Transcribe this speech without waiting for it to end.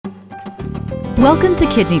Welcome to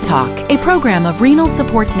Kidney Talk, a program of Renal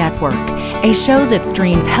Support Network, a show that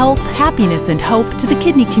streams health, happiness, and hope to the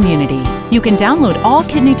kidney community. You can download all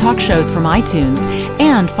Kidney Talk shows from iTunes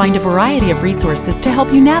and find a variety of resources to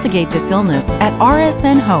help you navigate this illness at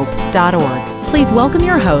rsnhope.org. Please welcome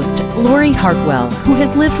your host, Lori Hartwell, who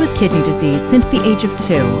has lived with kidney disease since the age of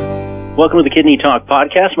 2. Welcome to the Kidney Talk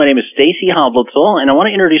podcast. My name is Stacy Hobletzel, and I want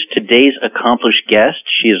to introduce today's accomplished guest.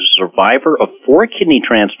 She is a survivor of 4 kidney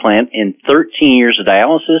transplants and 13 years of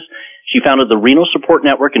dialysis. She founded the Renal Support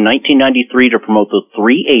Network in 1993 to promote the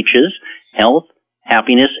 3 H's, health,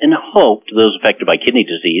 happiness, and hope to those affected by kidney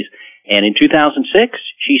disease. And in 2006,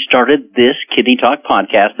 she started this Kidney Talk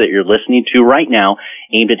podcast that you're listening to right now,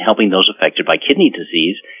 aimed at helping those affected by kidney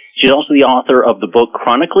disease. She's also the author of the book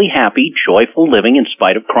Chronically Happy, Joyful Living in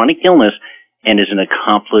Spite of Chronic Illness, and is an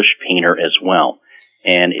accomplished painter as well.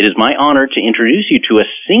 And it is my honor to introduce you to a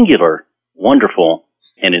singular, wonderful,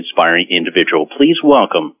 and inspiring individual. Please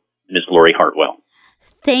welcome Ms. Lori Hartwell.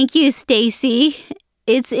 Thank you, Stacy.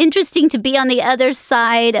 It's interesting to be on the other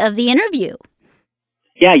side of the interview.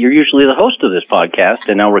 Yeah, you're usually the host of this podcast,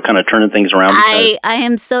 and now we're kind of turning things around. I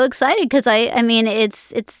am so excited because I mean,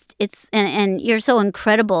 it's and you're so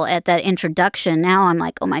incredible at that introduction. Now I'm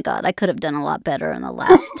like, oh my God, I could have done a lot better in the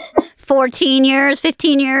last 15 years. But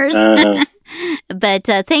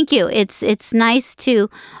thank you. It's nice to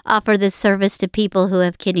offer this service to people who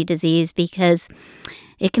have kidney disease because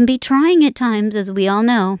it can be trying at times, as we all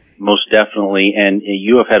know. Most definitely, and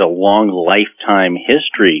you have had a long lifetime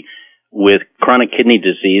history with chronic kidney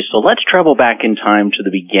disease. So let's travel back in time to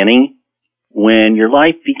the beginning when your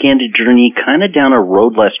life began to journey kind of down a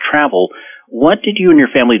road less traveled. What did you and your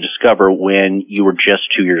family discover when you were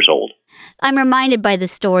just 2 years old? I'm reminded by the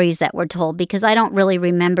stories that were told because I don't really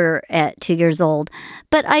remember at 2 years old.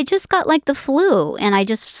 But I just got like the flu and I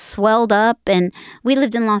just swelled up, and we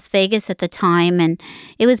lived in Las Vegas at the time, and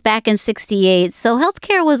it was back in '68. So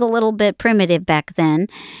healthcare was a little bit primitive back then.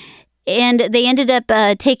 And they ended up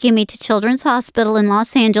taking me to Children's Hospital in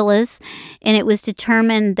Los Angeles, and it was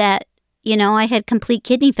determined that, I had complete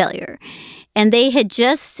kidney failure. And they had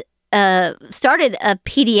just started a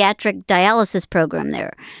pediatric dialysis program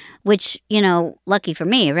there, which, lucky for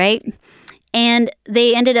me, right? And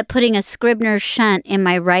they ended up putting a Scribner shunt in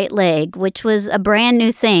my right leg, which was a brand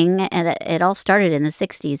new thing. And it all started in the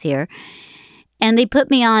 60s here. And they put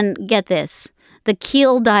me on, get this, the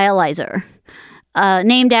Keel dialyzer.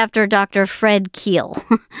 Named after Dr. Fred Keel.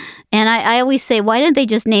 And I always say, why didn't they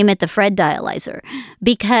just name it the Fred dialyzer?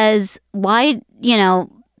 Because why,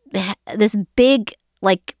 this big,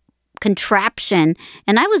 contraption,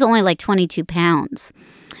 and I was only 22 pounds.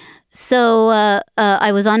 So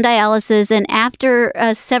I was on dialysis, and after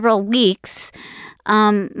several weeks,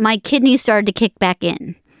 my kidneys started to kick back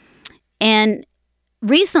in. And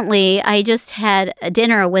recently, I just had a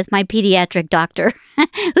dinner with my pediatric doctor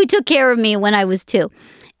who took care of me when I was 2.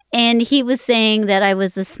 And he was saying that I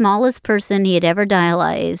was the smallest person he had ever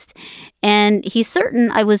dialyzed. And he's certain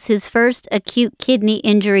I was his first acute kidney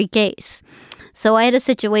injury case. So I had a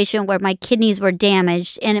situation where my kidneys were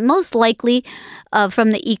damaged, and it most likely from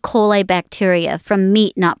the E. coli bacteria from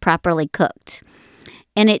meat not properly cooked.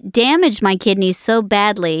 And it damaged my kidneys so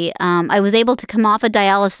badly, I was able to come off of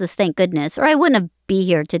dialysis, thank goodness, or I wouldn't be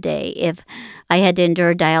here today if I had to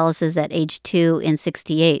endure dialysis at age 2 in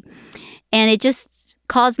 '68. And it just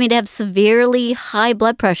caused me to have severely high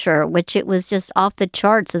blood pressure, which it was just off the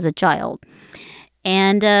charts as a child.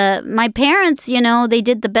 And my parents, they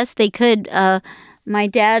did the best they could. My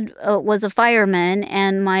dad was a fireman,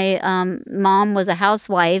 and my mom was a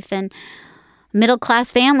housewife, and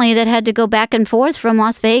middle-class family that had to go back and forth from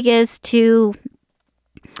Las Vegas to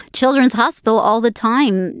Children's Hospital all the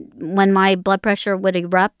time when my blood pressure would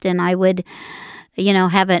erupt and I would,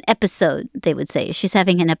 have an episode, they would say. She's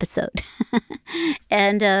having an episode.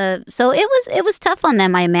 And so it was tough on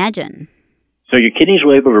them, I imagine. So your kidneys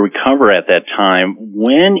were able to recover at that time.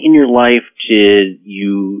 When in your life did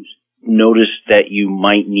you notice that you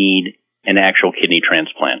might need an actual kidney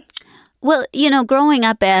transplant? Well, growing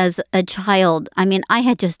up as a child, I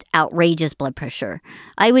had just outrageous blood pressure.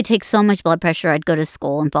 I would take so much blood pressure, I'd go to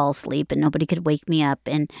school and fall asleep and nobody could wake me up.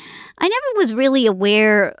 And I never was really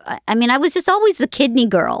aware. I was just always the kidney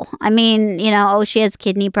girl. She has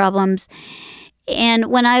kidney problems.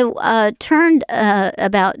 And when I turned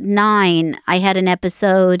about 9, I had an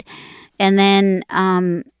episode, and then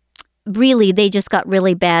really, they just got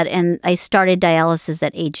really bad, and I started dialysis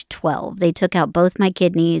at age 12. They took out both my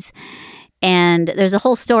kidneys, and there's a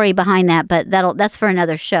whole story behind that, but that's for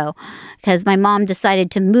another show, because my mom decided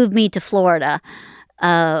to move me to Florida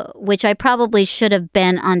which I probably should have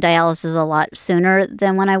been on dialysis a lot sooner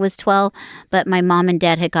than when I was 12. But my mom and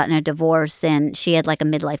dad had gotten a divorce, and she had like a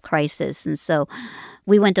midlife crisis. And so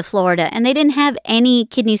we went to Florida, and they didn't have any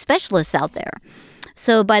kidney specialists out there.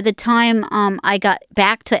 So by the time I got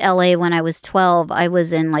back to LA when I was 12, I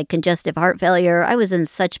was in like congestive heart failure. I was in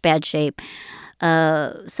such bad shape.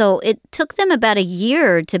 So it took them about a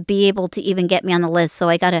year to be able to even get me on the list. So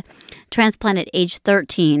I got a transplant at age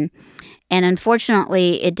 13. And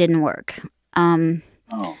unfortunately, it didn't work.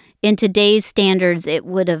 In today's standards, it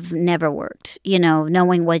would have never worked. You know,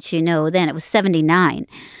 knowing what you know then, it was 79.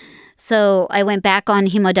 So I went back on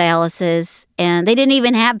hemodialysis, and they didn't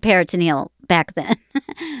even have peritoneal back then.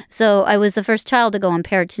 So I was the first child to go on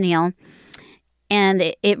peritoneal. And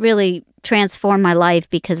it really transformed my life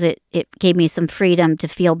because it gave me some freedom to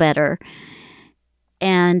feel better.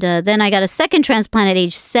 And then I got a second transplant at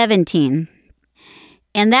age 17.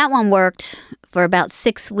 And that one worked for about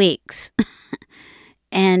 6 weeks.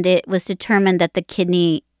 And it was determined that the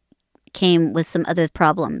kidney came with some other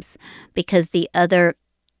problems because the other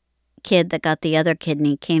kid that got the other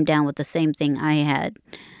kidney came down with the same thing I had.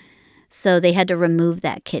 So they had to remove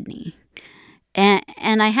that kidney.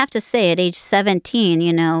 And I have to say, at age 17,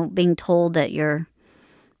 you know, being told that your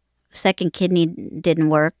second kidney didn't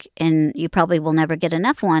work and you probably will never get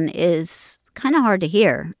another one is kind of hard to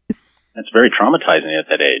hear. That's very traumatizing at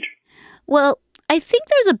that age. Well, I think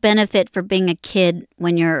there's a benefit for being a kid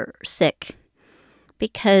when you're sick,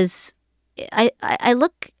 because I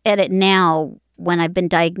look at it now when I've been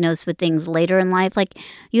diagnosed with things later in life. Like,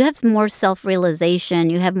 you have more self-realization,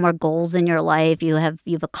 you have more goals in your life,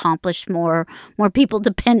 you've accomplished more people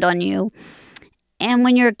depend on you. And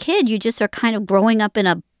when you're a kid, you just are kind of growing up in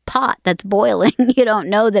a pot that's boiling. You don't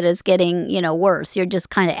know that it's getting, worse. You're just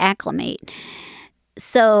kind of acclimate.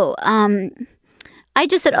 So I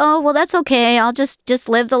just said, oh, well, that's okay. I'll just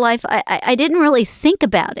live the life. I didn't really think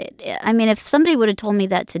about it. I mean, if somebody would have told me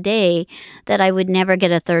that today, that I would never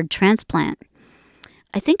get a third transplant,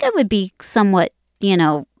 I think I would be somewhat,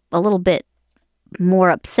 a little bit more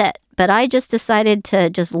upset. But I just decided to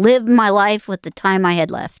just live my life with the time I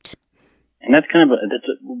had left. And that's that's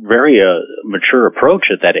a very mature approach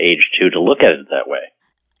at that age, too, to look at it that way.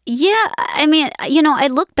 Yeah, I mean, I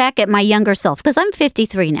look back at my younger self, because I'm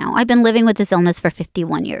 53 now. I've been living with this illness for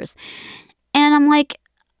 51 years. And I'm like,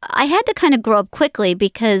 I had to kind of grow up quickly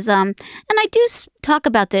because, and I do talk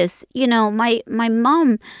about this, my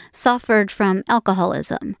mom suffered from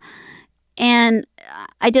alcoholism. And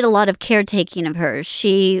I did a lot of caretaking of her.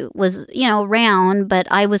 She was, around, but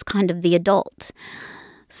I was kind of the adult.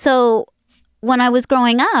 So when I was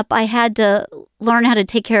growing up, I had to learn how to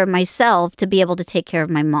take care of myself to be able to take care of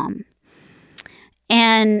my mom.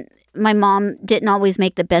 And my mom didn't always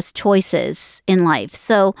make the best choices in life.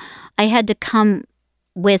 So I had to come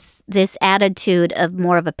with this attitude of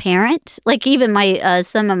more of a parent. Like, even my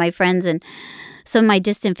some of my friends and some of my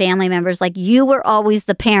distant family members, like, you were always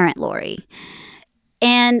the parent, Lori.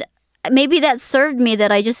 And maybe that served me,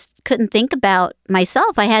 that I just couldn't think about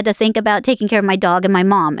myself. I had to think about taking care of my dog and my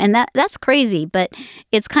mom. And that's crazy, but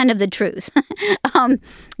it's kind of the truth.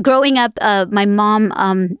 Growing up, my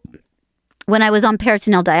mom, when I was on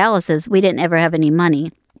peritoneal dialysis, we didn't ever have any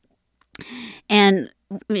money. And,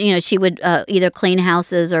 she would either clean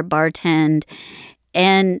houses or bartend.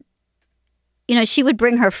 And, she would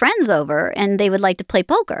bring her friends over and they would like to play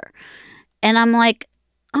poker. And I'm like,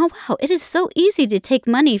 oh, wow, it is so easy to take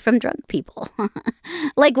money from drunk people,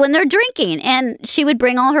 like when they're drinking. And she would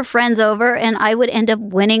bring all her friends over and I would end up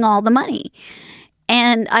winning all the money.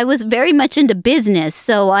 And I was very much into business.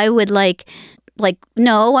 So I would like,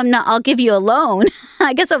 no, I'm not, I'll give you a loan.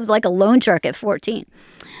 I guess I was like a loan shark at 14.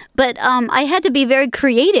 But I had to be very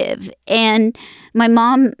creative. And my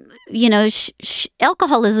mom,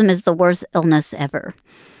 alcoholism is the worst illness ever.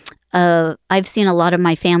 I've seen a lot of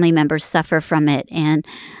my family members suffer from it. And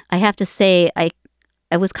I have to say, I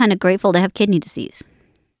was kind of grateful to have kidney disease.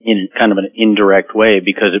 In kind of an indirect way,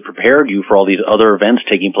 because it prepared you for all these other events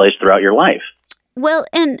taking place throughout your life. Well,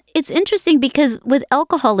 and it's interesting because with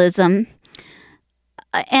alcoholism,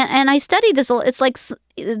 and I studied this, it's like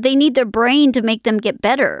they need their brain to make them get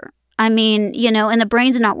better. I mean, and the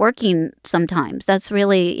brain's not working sometimes. That's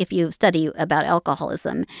really, if you study about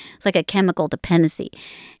alcoholism, it's like a chemical dependency.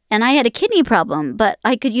 And I had a kidney problem, but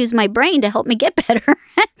I could use my brain to help me get better.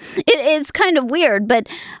 It's kind of weird, but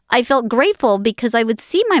I felt grateful because I would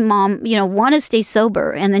see my mom, want to stay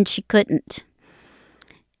sober, and then she couldn't.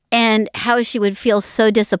 And how she would feel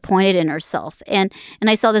so disappointed in herself. And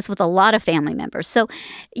I saw this with a lot of family members. So,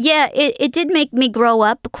 yeah, it did make me grow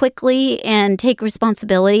up quickly and take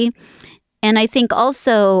responsibility. And I think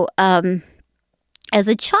also as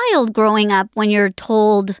a child growing up, when you're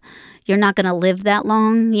told you're not going to live that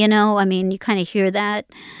long, I mean, you kind of hear that.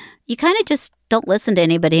 You kind of just don't listen to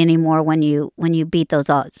anybody anymore when you beat those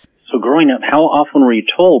odds. So growing up, how often were you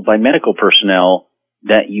told by medical personnel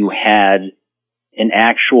that you had an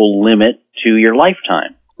actual limit to your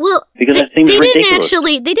lifetime? Well, because that seems ridiculous.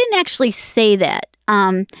 They didn't actually say that.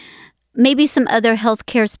 Maybe some other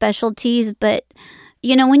healthcare specialties, but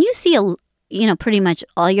when you see pretty much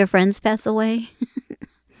all your friends pass away,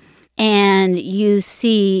 and you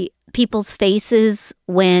see people's faces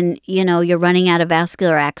when you're running out of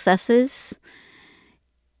vascular accesses,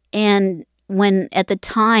 and when at the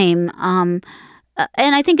time, and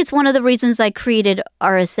I think it's one of the reasons I created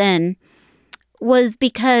RSN, was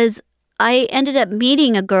because I ended up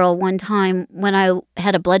meeting a girl one time when I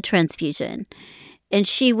had a blood transfusion, and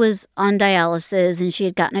she was on dialysis, and she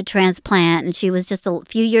had gotten a transplant, and she was just a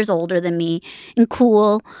few years older than me and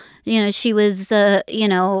cool. She was,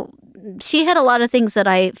 she had a lot of things that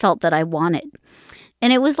I felt that I wanted.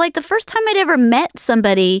 And it was like the first time I'd ever met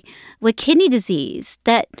somebody with kidney disease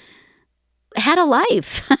that had a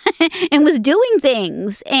life and was doing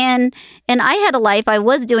things. And I had a life, I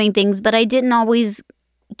was doing things, but I didn't always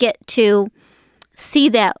get to see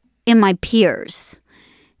that in my peers.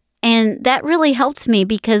 And that really helped me,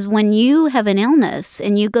 because when you have an illness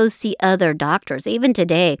and you go see other doctors, even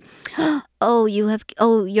today, you're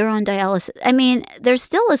on dialysis. I mean, there's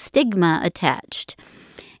still a stigma attached.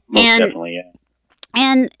 Most definitely, yeah.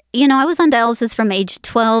 And, I was on dialysis from age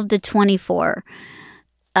 12 to 24.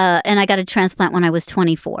 And I got a transplant when I was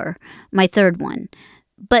 24, my third one.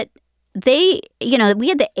 But we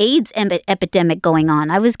had the AIDS epidemic going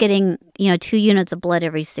on. I was getting, 2 units of blood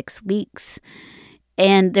every 6 weeks.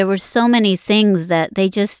 And there were so many things that they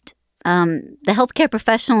just, the healthcare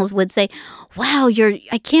professionals would say, wow,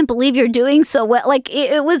 I can't believe you're doing so well. Like,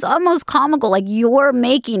 it was almost comical. Like, you're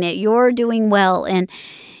making it, you're doing well. And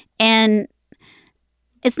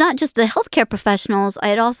it's not just the healthcare professionals.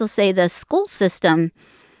 I'd also say the school system.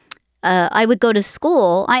 I would go to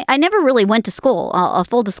school. I never really went to school. A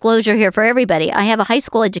full disclosure here for everybody. I have a high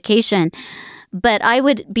school education, but I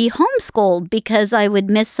would be homeschooled because I would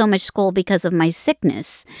miss so much school because of my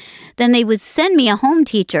sickness. Then they would send me a home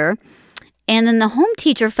teacher, and then the home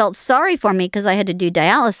teacher felt sorry for me because I had to do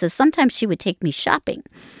dialysis. Sometimes she would take me shopping,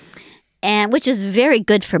 and which is very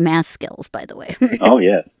good for math skills, by the way. Oh,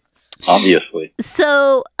 yeah, obviously.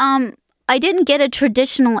 So I didn't get a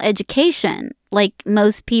traditional education like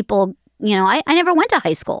most people. I never went to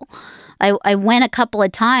high school. I went a couple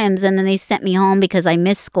of times, and then they sent me home because I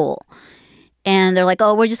missed school. And they're like,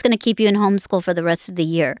 oh, we're just going to keep you in homeschool for the rest of the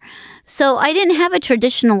year. So I didn't have a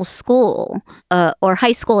traditional school or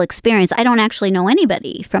high school experience. I don't actually know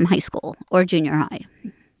anybody from high school or junior high.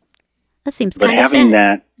 That seems kind of sad. But having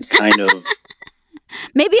that kind of...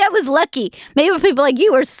 Maybe I was lucky. Maybe people like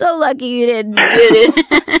you were so lucky you didn't get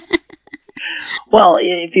it. Well,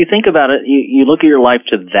 if you think about it, you look at your life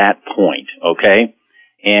to that point, okay?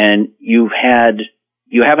 And you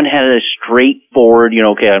haven't had a straightforward,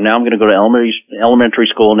 okay, now I'm going to go to elementary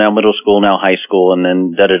school, now middle school, now high school, and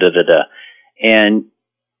then da-da-da-da-da. And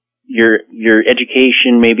your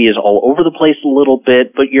education maybe is all over the place a little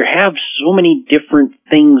bit, but you have so many different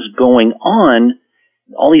things going on,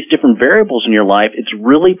 all these different variables in your life. It's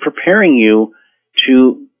really preparing you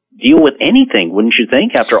to deal with anything, wouldn't you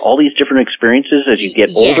think, after all these different experiences as you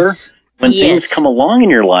get older? When things come along in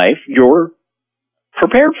your life, you're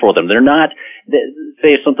prepared for them. They're not,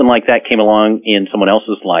 say if something like that came along in someone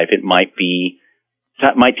else's life, it might take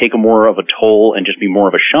a more of a toll and just be more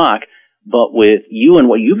of a shock. But with you and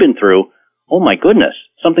what you've been through, oh my goodness,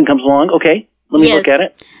 something comes along, okay, let me look at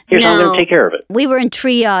it. Here's how I'm going to take care of it. We were in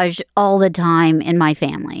triage all the time in my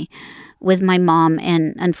family with my mom,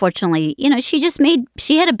 and unfortunately,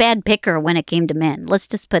 she had a bad picker when it came to men. Let's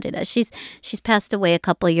just put it as she's passed away a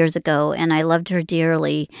couple of years ago, and I loved her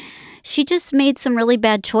dearly. She just made some really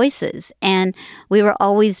bad choices, and we were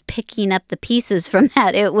always picking up the pieces from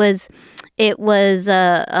that. It was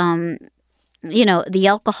the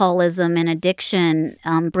alcoholism and addiction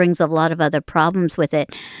brings a lot of other problems with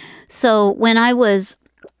it. So when I was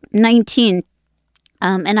 19,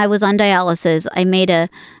 and I was on dialysis,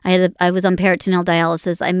 I was on peritoneal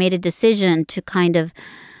dialysis. I made a decision to kind of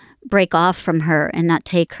break off from her and not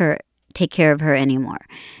take care of her anymore.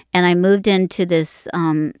 And I moved into this,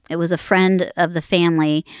 it was a friend of the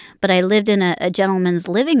family, but I lived in a gentleman's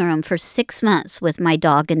living room for 6 months with my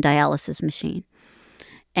dog and dialysis machine.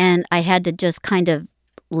 And I had to just kind of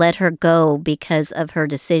let her go because of her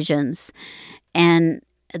decisions. And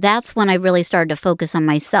that's when I really started to focus on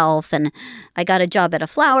myself. And I got a job at a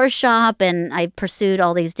flower shop, and I pursued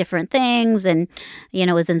all these different things, and,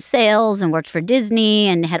 was in sales and worked for Disney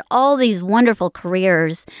and had all these wonderful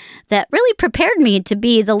careers that really prepared me to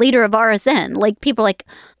be the leader of RSN. Like, people like,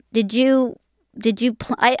 I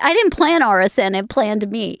didn't plan RSN, it planned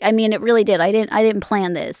me. I mean, it really did. I didn't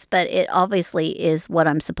plan this, but it obviously is what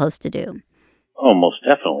I'm supposed to do. Oh, most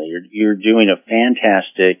definitely. You're doing a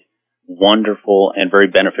fantastic, wonderful, and very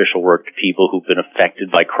beneficial work to people who've been affected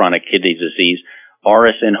by chronic kidney disease.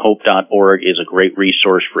 rsnhope.org is a great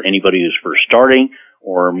resource for anybody who's first starting,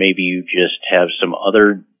 or maybe you just have some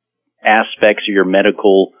other aspects of your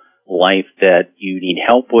medical life that you need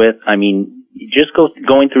help with. I mean, just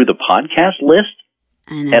going through the podcast list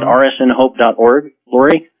at rsnhope.org,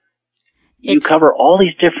 Lori, you cover all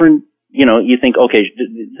these different, you think, okay,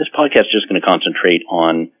 this podcast is just going to concentrate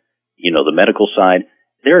on, the medical side.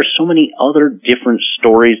 There are so many other different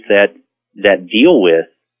stories that deal with,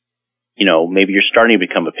 maybe you're starting to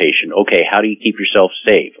become a patient. Okay, how do you keep yourself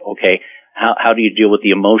safe? Okay, how do you deal with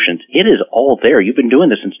the emotions? It is all there. You've been doing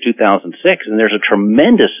this since 2006, and there's a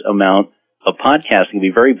tremendous amount of podcasting can be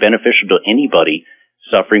very beneficial to anybody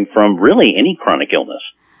suffering from really any chronic illness.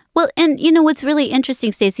 Well, and what's really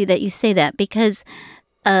interesting, Stacey, that you say that, because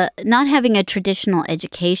not having a traditional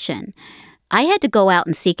education, I had to go out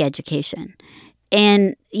and seek education.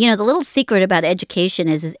 And, the little secret about education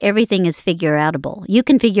is everything is figure-outable. You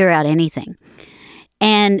can figure out anything.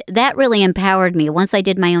 And that really empowered me. Once I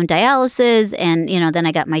did my own dialysis, and, then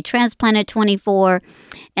I got my transplant at 24,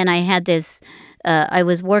 and I had this... I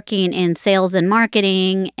was working in sales and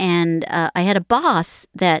marketing, and I had a boss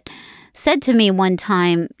that said to me one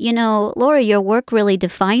time, Lori, your work really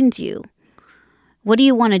defines you. What do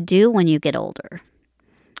you want to do when you get older?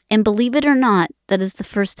 And believe it or not, that is the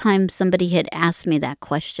first time somebody had asked me that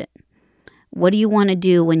question. What do you want to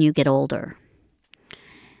do when you get older?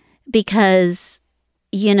 Because,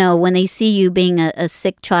 when they see you being a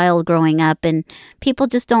sick child growing up, and people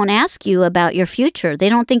just don't ask you about your future. They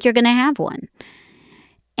don't think you're going to have one.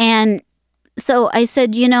 And so I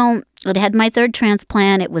said, I'd had my third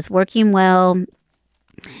transplant. It was working well.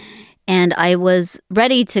 And I was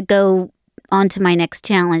ready to go on to my next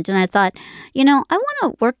challenge. And I thought, I want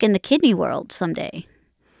to work in the kidney world someday.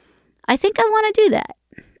 I think I want to do that.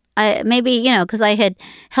 Because I had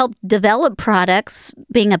helped develop products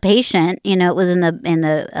being a patient. It was in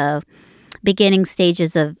the beginning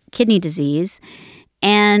stages of kidney disease.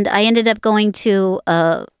 And I ended up going to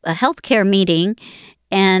a healthcare meeting,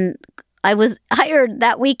 and I was hired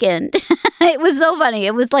that weekend. It was so funny.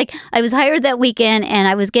 It was like I was hired that weekend, and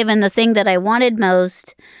I was given the thing that I wanted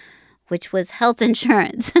most, which was health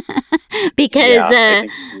insurance. Because,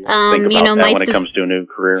 think about that when it comes to a new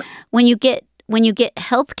career. When you get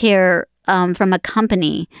health care from a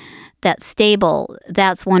company that's stable,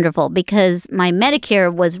 that's wonderful, because my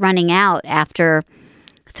Medicare was running out after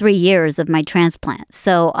 3 years of my transplant.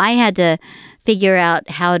 So I had to figure out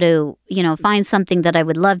how to, find something that I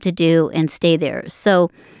would love to do and stay there. So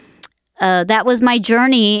that was my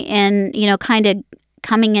journey in, kind of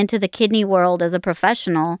coming into the kidney world as a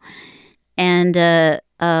professional, and,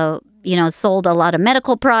 sold a lot of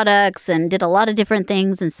medical products and did a lot of different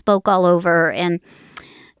things and spoke all over, and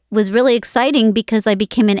was really exciting because I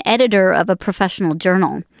became an editor of a professional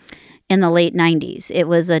journal in the late 90s. It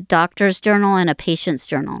was a doctor's journal and a patient's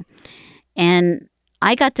journal. And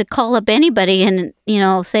I got to call up anybody and,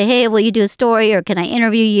 say, hey, will you do a story, or can I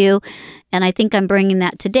interview you? And I think I'm bringing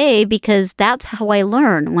that today because that's how I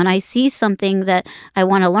learn. When I see something that I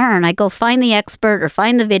want to learn, I go find the expert or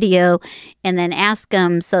find the video and then ask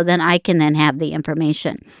them, so then I can then have the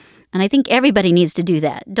information. And I think everybody needs to do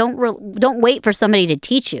that. Don't wait for somebody to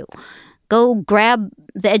teach you. Go grab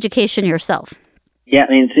the education yourself. Yeah,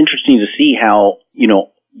 I mean, it's interesting to see how,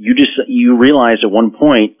 you realize at one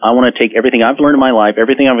point, I want to take everything I've learned in my life,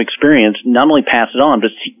 everything I've experienced, not only pass it on, but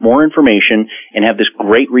seek more information and have this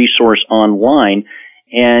great resource online.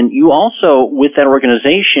 And you also, with that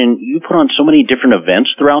organization, you put on so many different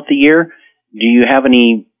events throughout the year. Do you have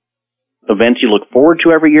any events you look forward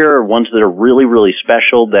to every year, or ones that are really, really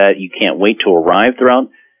special that you can't wait to arrive throughout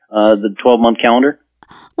the 12-month calendar?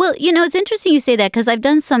 Well, it's interesting you say that, because I've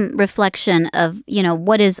done some reflection of,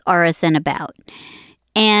 what is RSN about?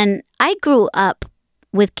 And I grew up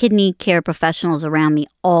with kidney care professionals around me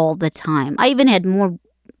all the time. I even had more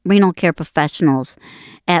renal care professionals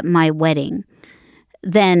at my wedding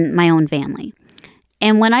than my own family.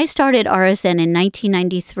 And when I started RSN in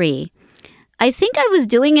 1993, I think I was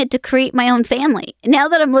doing it to create my own family. Now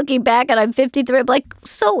that I'm looking back and I'm 53, I'm like,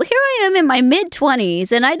 so here I am in my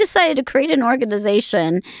mid-20s, and I decided to create an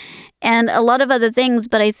organization and a lot of other things.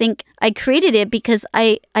 But I think I created it because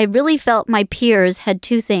I really felt my peers had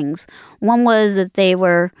two things. One was that they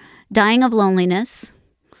were dying of loneliness.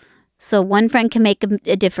 So one friend can make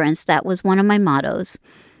a difference. That was one of my mottos.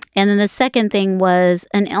 And then the second thing was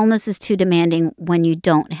an illness is too demanding when you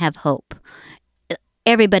don't have hope.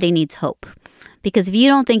 Everybody needs hope. Because if you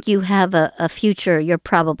don't think you have a future, you're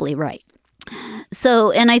probably right. So,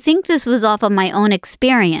 and I think this was off of my own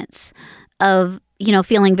experience of,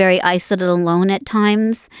 feeling very isolated alone at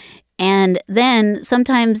times. And then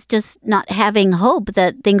sometimes just not having hope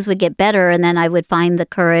that things would get better. And then I would find the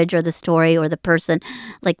courage or the story or the person,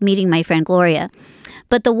 like meeting my friend Gloria.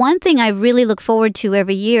 But the one thing I really look forward to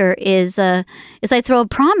every year is I throw a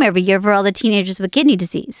prom every year for all the teenagers with kidney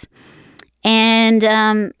disease. And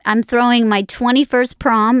I'm throwing my 21st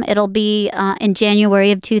prom. It'll be in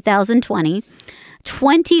January of 2020.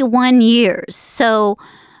 21 years. So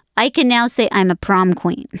I can now say I'm a prom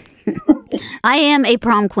queen. I am a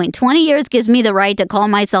prom queen. 20 years gives me the right to call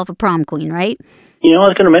myself a prom queen, right? I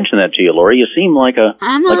was going to mention that to you, Lori. You seem like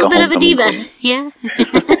I'm a little bit of a diva. Queen. Yeah.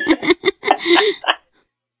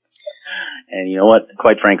 And you know what?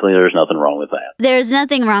 Quite frankly, there's nothing wrong with that. There's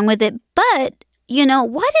nothing wrong with it. But,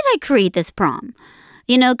 why did I create this prom?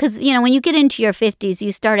 Because, when you get into your 50s,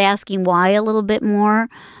 you start asking why a little bit more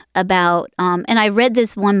about, and I read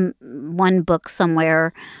this one book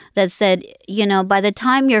somewhere that said, by the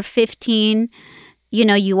time you're 15,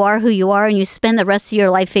 you are who you are, and you spend the rest of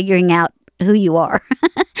your life figuring out who you are.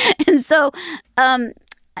 And so,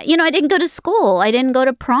 I didn't go to school. I didn't go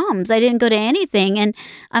to proms. I didn't go to anything. And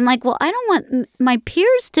I'm like, well, I don't want my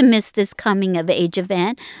peers to miss this coming of age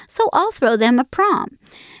event, so I'll throw them a prom.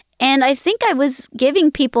 And I think I was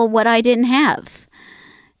giving people what I didn't have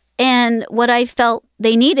and what I felt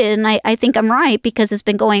they needed. And I think I'm right because it's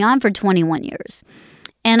been going on for 21 years.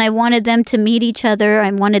 And I wanted them to meet each other.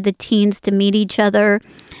 I wanted the teens to meet each other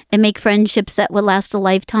and make friendships that would last a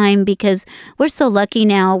lifetime because we're so lucky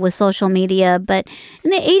now with social media. But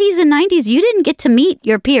in the 80s and 90s, you didn't get to meet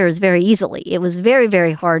your peers very easily. It was very,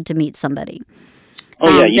 very hard to meet somebody.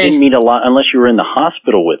 Oh, yeah. You didn't meet a lot unless you were in the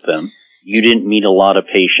hospital with them. You didn't meet a lot of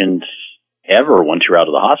patients ever once you're out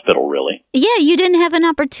of the hospital, really. Yeah, you didn't have an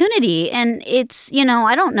opportunity. And it's,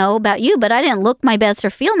 I don't know about you, but I didn't look my best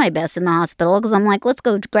or feel my best in the hospital because I'm like, let's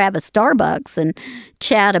go grab a Starbucks and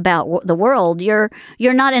chat about the world. You're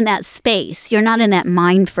not in that space. You're not in that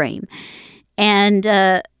mind frame. And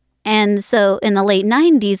so in the late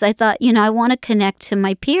 90s, I thought, I want to connect to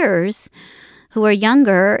my peers who are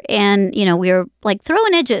younger, and, we were like, throw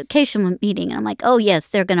an educational meeting. And I'm like, oh, yes,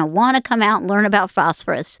 they're going to want to come out and learn about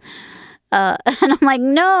phosphorus. And I'm like,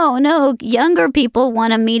 no, younger people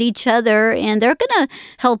want to meet each other, and they're going to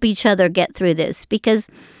help each other get through this. Because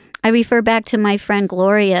I refer back to my friend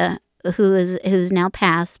Gloria, who's now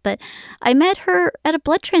passed, but I met her at a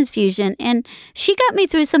blood transfusion, and she got me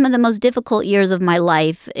through some of the most difficult years of my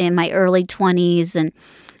life in my early 20s, and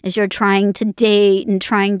as you're trying to date and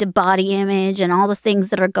trying to body image and all the things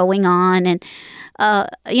that are going on. And,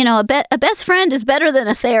 a best friend is better than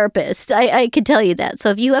a therapist. I could tell you that. So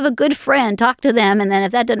if you have a good friend, talk to them. And then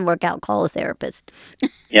if that doesn't work out, call a therapist.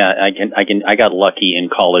 Yeah, I got lucky in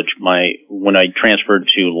college. When I transferred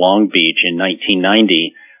to Long Beach in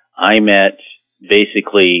 1990, I met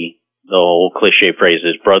basically the whole cliche phrase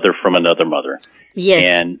is brother from another mother. Yes.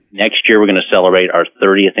 And next year we're going to celebrate our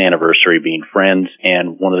 30th anniversary being friends.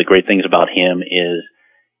 And one of the great things about him is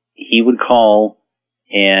he would call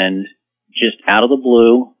and just out of the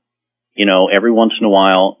blue, every once in a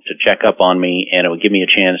while to check up on me, and it would give me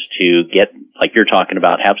a chance to get, like you're talking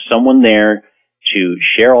about, have someone there to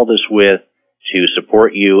share all this with, to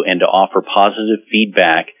support you, and to offer positive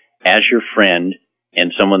feedback as your friend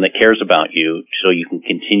and someone that cares about you so you can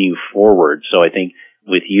continue forward. So I think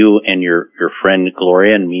with you and your friend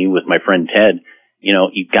Gloria and me with my friend Ted,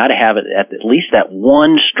 you've got to have it at least that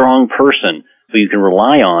one strong person who you can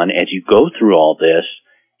rely on as you go through all this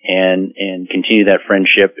and continue that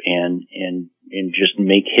friendship and just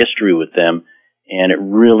make history with them. And it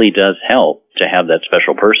really does help to have that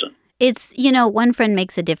special person. It's, one friend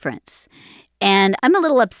makes a difference. And I'm a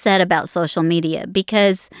little upset about social media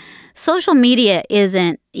because social media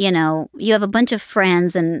isn't, you have a bunch of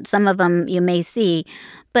friends and some of them you may see,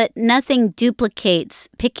 but nothing duplicates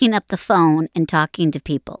picking up the phone and talking to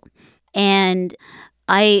people. And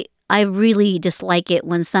I really dislike it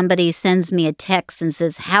when somebody sends me a text and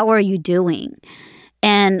says, "How are you doing?"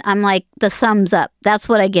 And I'm like, the thumbs up. That's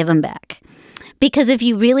what I give them back. Because if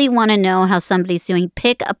you really want to know how somebody's doing,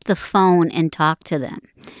 pick up the phone and talk to them.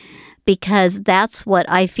 because that's what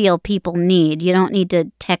I feel people need. You don't need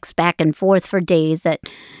to text back and forth for days that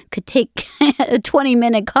could take a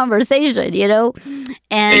 20-minute conversation,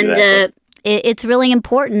 And Exactly. It's really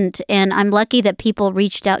important. And I'm lucky that people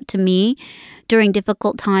reached out to me during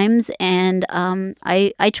difficult times. And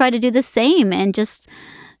I try to do the same. And just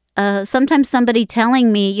sometimes somebody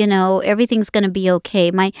telling me, everything's going to be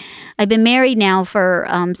okay. I've been married now for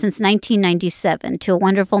since 1997 to a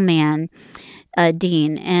wonderful man,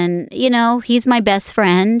 Dean. And, he's my best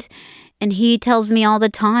friend. And he tells me all the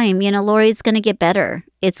time, Lori, it's going to get better.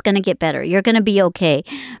 It's going to get better. You're going to be okay.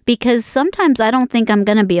 Because sometimes I don't think I'm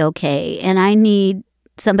going to be okay. And I need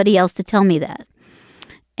somebody else to tell me that.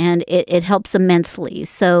 And it helps immensely.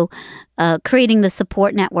 So creating the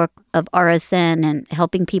support network of RSN and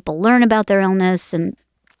helping people learn about their illness and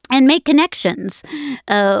make connections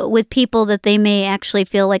with people that they may actually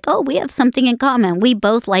feel like, oh, we have something in common. We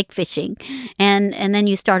both like fishing. And then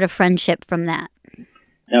you start a friendship from that.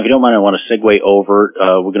 Now, if you don't mind, I want to segue over.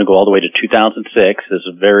 We're going to go all the way to 2006. This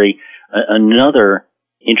is another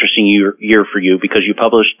interesting year for you because you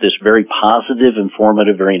published this very positive,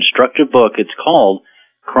 informative, very instructive book. It's called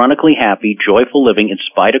Chronically Happy, Joyful Living in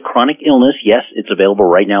Spite of Chronic Illness. Yes, it's available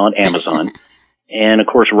right now on Amazon. And, of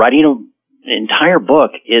course, writing an entire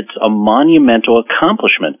book, it's a monumental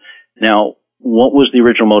accomplishment. Now, what was the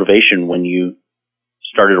original motivation when you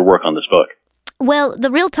started to work on this book? Well, the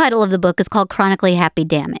real title of the book is called Chronically Happy,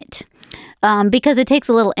 Damn It, because it takes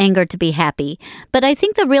a little anger to be happy. But I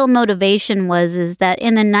think the real motivation is that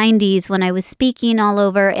in the 90s when I was speaking all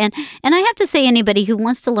over, and I have to say anybody who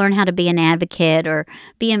wants to learn how to be an advocate or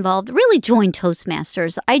be involved, really join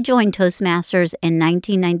Toastmasters. I joined Toastmasters in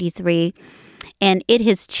 1993. And it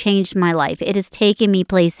has changed my life. It has taken me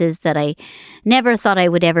places that I never thought I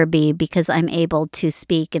would ever be because I'm able to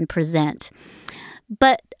speak and present.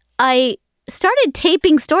 But I started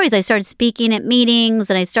taping stories. I started speaking at meetings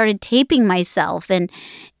and I started taping myself. And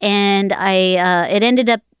I it ended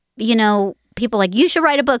up, people like, you should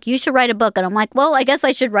write a book. You should write a book. And I'm like, well, I guess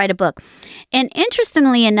I should write a book. And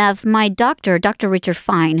interestingly enough, my doctor, Dr. Richard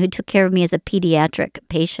Fine, who took care of me as a pediatric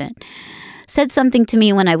patient, said something to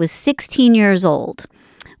me when I was 16 years old,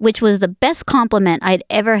 which was the best compliment I'd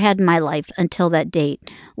ever had in my life until that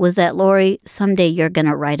date, was that, Lori, someday you're going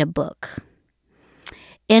to write a book.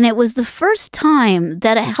 And it was the first time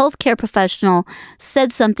that a healthcare professional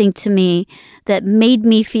said something to me that made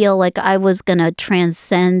me feel like I was going to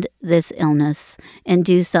transcend this illness and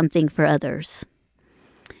do something for others.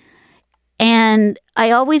 And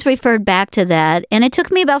I always referred back to that. And it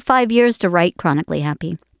took me about 5 years to write Chronically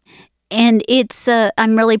Happy. And it's,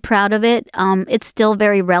 I'm really proud of it. It's still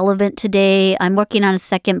very relevant today. I'm working on a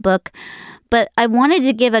second book, but I wanted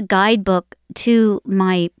to give a guidebook to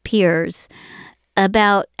my peers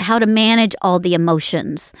about how to manage all the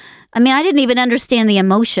emotions. I mean, I didn't even understand the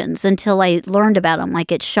emotions until I learned about them,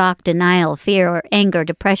 like it's shock, denial, fear, or anger,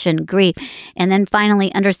 depression, grief, and then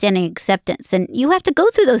finally understanding acceptance. And you have to go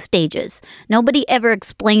through those stages. Nobody ever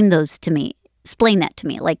explained that to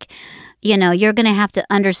me. Like, you're going to have to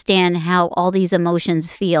understand how all these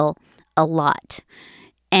emotions feel a lot.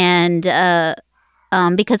 And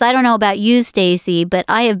because I don't know about you, Stacy, but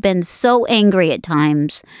I have been so angry at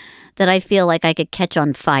times that I feel like I could catch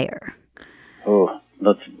on fire. Oh,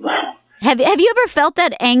 that's... Have you ever felt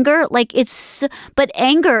that anger? But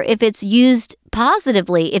anger, if it's used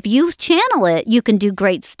positively, if you channel it, you can do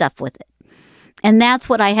great stuff with it. And that's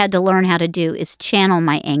what I had to learn how to do, is channel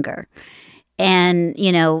my anger. And,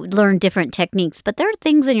 learn different techniques. But there are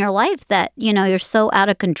things in your life that, you're so out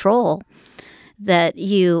of control that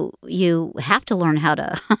you have to learn how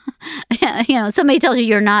to, somebody tells you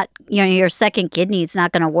you're not, your second kidney is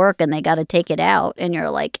not going to work and they got to take it out. And you're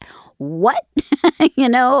like, what?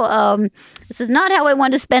 This is not how I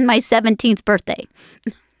want to spend my 17th birthday.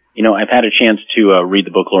 I've had a chance to read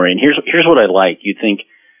the book, Lori, and here's what I like. You think,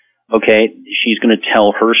 okay, she's going to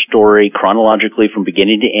tell her story chronologically from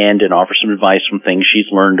beginning to end and offer some advice from things she's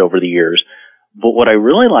learned over the years. But what I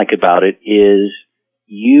really like about it is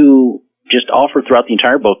you just offer throughout the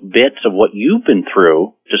entire book bits of what you've been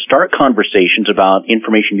through to start conversations about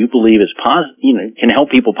information you believe is can help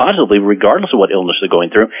people positively regardless of what illness they're going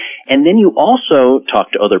through. And then you also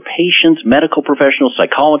talk to other patients, medical professionals,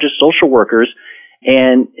 psychologists, social workers,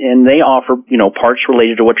 and they offer, parts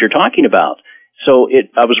related to what you're talking about. So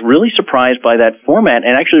I was really surprised by that format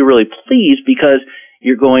and actually really pleased because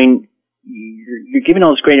you're giving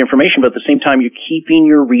all this great information, but at the same time, you're keeping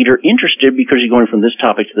your reader interested because you're going from this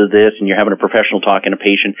topic to this and you're having a professional talk and a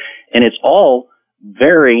patient. And it's all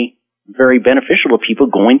very, very beneficial to people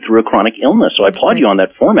going through a chronic illness. So I applaud you on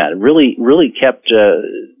that format. It really, really kept,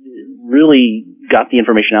 really got the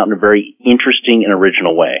information out in a very interesting and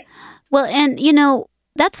original way. Well, and,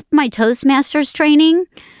 that's my Toastmasters training,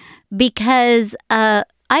 because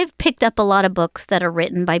I've picked up a lot of books that are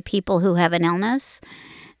written by people who have an illness.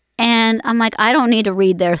 And I'm like, I don't need to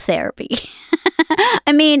read their therapy.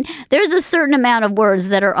 I mean, there's a certain amount of words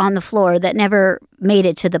that are on the floor that never made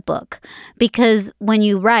it to the book, because when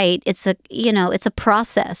you write, it's a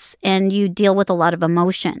process, and you deal with a lot of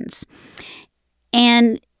emotions.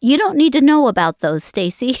 And you don't need to know about those,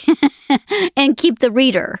 Stacy, and keep the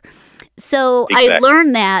reader. So exactly. I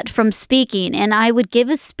learned that from speaking, and I would give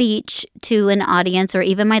a speech to an audience or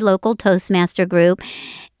even my local Toastmaster group,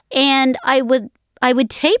 and I would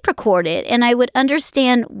tape record it, and I would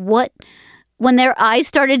understand when their eyes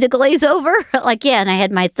started to glaze over, like, and I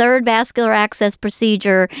had my third vascular access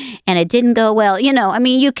procedure and it didn't go well. I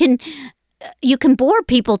mean, you can bore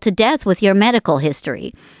people to death with your medical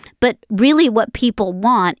history, but really what people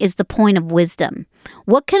want is the point of wisdom.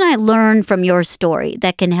 What can I learn from your story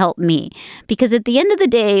that can help me? Because at the end of the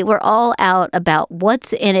day, we're all out about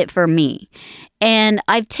what's in it for me. And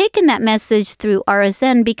I've taken that message through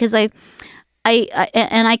RSN because I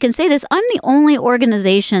can say this, I'm the only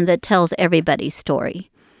organization that tells everybody's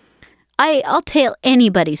story. I'll tell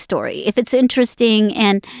anybody's story if it's interesting.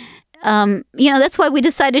 And, that's why we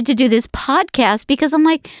decided to do this podcast, because I'm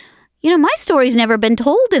like, my story's never been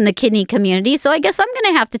told in the kidney community, so I guess I'm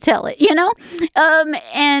going to have to tell it,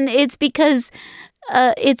 and it's because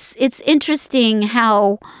it's interesting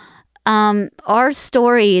how our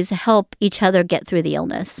stories help each other get through the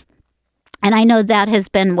illness. And I know that has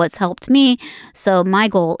been what's helped me. So my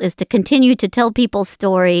goal is to continue to tell people's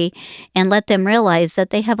story and let them realize that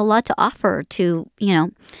they have a lot to offer to,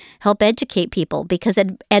 help educate people, because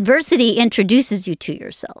adversity introduces you to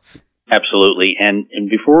yourself. Absolutely. And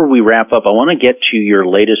before we wrap up, I want to get to your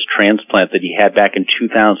latest transplant that you had back in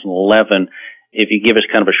 2011. If you give us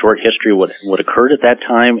kind of a short history of what occurred at that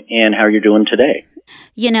time and how you're doing today.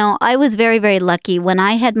 I was very, very lucky. When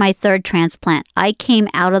I had my third transplant, I came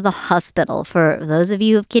out of the hospital, for those of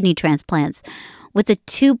you who have kidney transplants, with a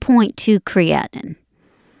 2.2 creatinine.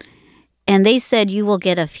 And they said, you will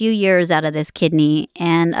get a few years out of this kidney.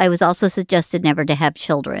 And I was also suggested never to have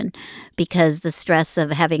children, because the stress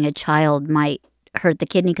of having a child might hurt the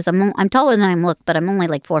kidney, because I'm taller than I look, but I'm only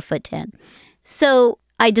like 4'10". So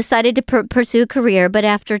I decided to pursue a career, but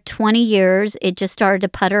after 20 years, it just started to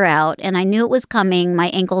putter out, and I knew it was coming. My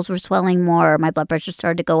ankles were swelling more. My blood pressure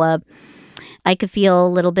started to go up. I could feel a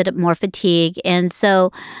little bit more fatigue. And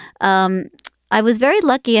so I was very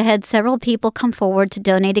lucky. I had several people come forward to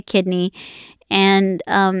donate a kidney. And,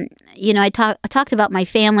 I talked about my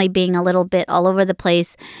family being a little bit all over the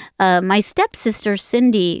place. My stepsister,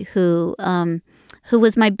 Cindy, who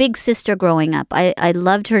was my big sister growing up. I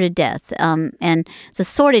loved her to death. And it's a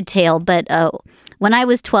sordid tale, but when I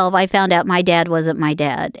was 12, I found out my dad wasn't my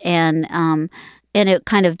dad. And it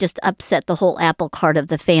kind of just upset the whole apple cart of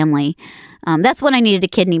the family. That's when I needed a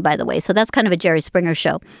kidney, by the way. So that's kind of a Jerry Springer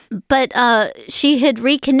show. But she had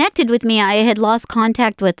reconnected with me. I had lost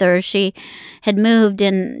contact with her. She had moved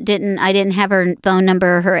and I didn't have her phone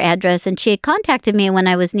number, her address. And she had contacted me when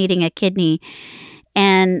I was needing a kidney.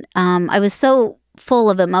 And I was so full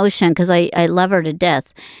of emotion because I love her to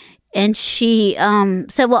death. And she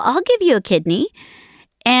said, well, I'll give you a kidney.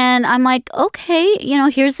 And I'm like, okay,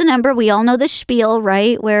 here's the number. We all know the spiel,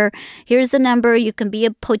 right? Where here's the number. You can be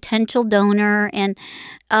a potential donor. And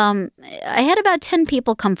I had about 10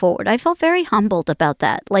 people come forward. I felt very humbled about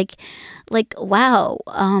that. Like, wow.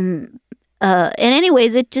 And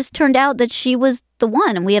anyways, it just turned out that she was the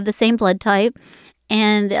one, and we have the same blood type.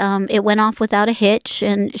 And it went off without a hitch,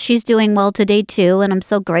 and she's doing well today too. And I'm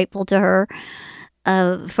so grateful to her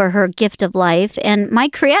for her gift of life. And my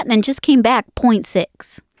creatinine just came back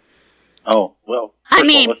 0.6. Oh, well. I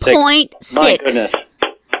mean, 0.6. My goodness.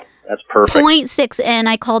 That's perfect. 0.6. And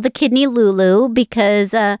I called the kidney Lulu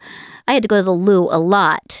because I had to go to the loo a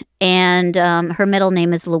lot. And her middle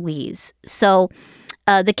name is Louise. So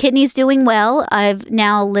the kidney's doing well. I've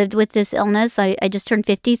now lived with this illness. I just turned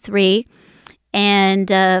 53. And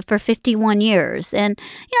for 51 years. And,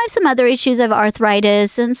 I have some other issues. I have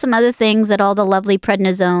arthritis and some other things that all the lovely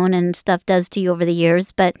prednisone and stuff does to you over the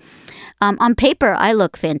years. But on paper, I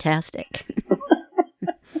look fantastic.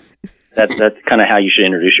 That's kind of how you should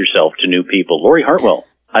introduce yourself to new people. Lori Hartwell,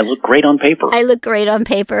 I look great on paper. I look great on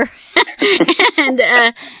paper.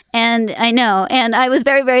 And I know. And I was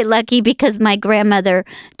very, very lucky because my grandmother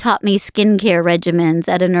taught me skincare regimens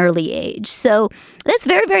at an early age. So that's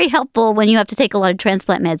very, very helpful when you have to take a lot of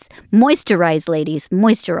transplant meds. Moisturize, ladies.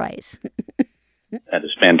 Moisturize. That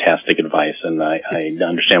is fantastic advice. And I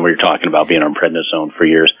understand what you're talking about, being on prednisone for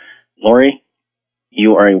years. Lori,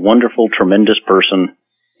 You are a wonderful, tremendous person,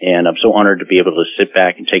 and I'm so honored to be able to sit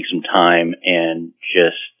back and take some time and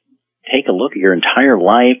just take a look at your entire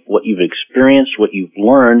life, what you've experienced, what you've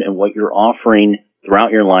learned, and what you're offering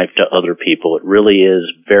throughout your life to other people. It really is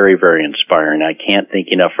very, very inspiring. I can't thank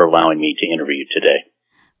you enough for allowing me to interview you today.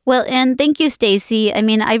 Well, and thank you, Stacy. I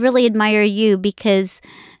mean, I really admire you because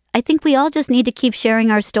I think we all just need to keep sharing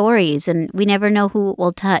our stories, and we never know who it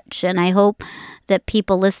will touch. And I hope that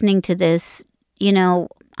people listening to this,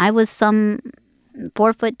 I was some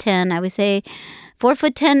 4'10", I would say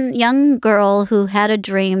 4'10" young girl who had a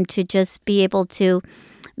dream to just be able to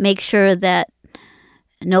make sure that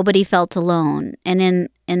nobody felt alone. And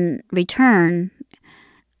in return,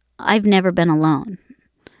 I've never been alone.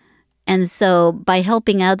 And so by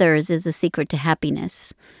helping others is the secret to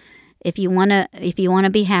happiness. If you want to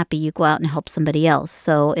be happy, you go out and help somebody else.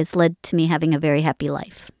 So it's led to me having a very happy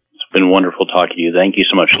life. It's been wonderful talking to you. Thank you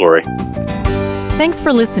so much, Lori. Thanks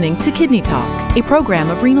for listening to Kidney Talk, a program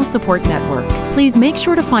of Renal Support Network. Please make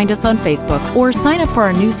sure to find us on Facebook or sign up for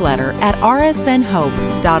our newsletter at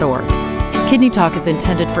rsnhope.org. Kidney Talk is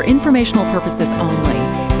intended for informational purposes only.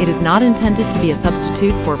 It is not intended to be a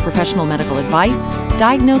substitute for professional medical advice,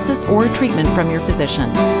 diagnosis, or treatment from your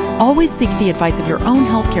physician. Always seek the advice of your own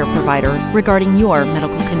healthcare provider regarding your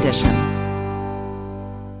medical condition.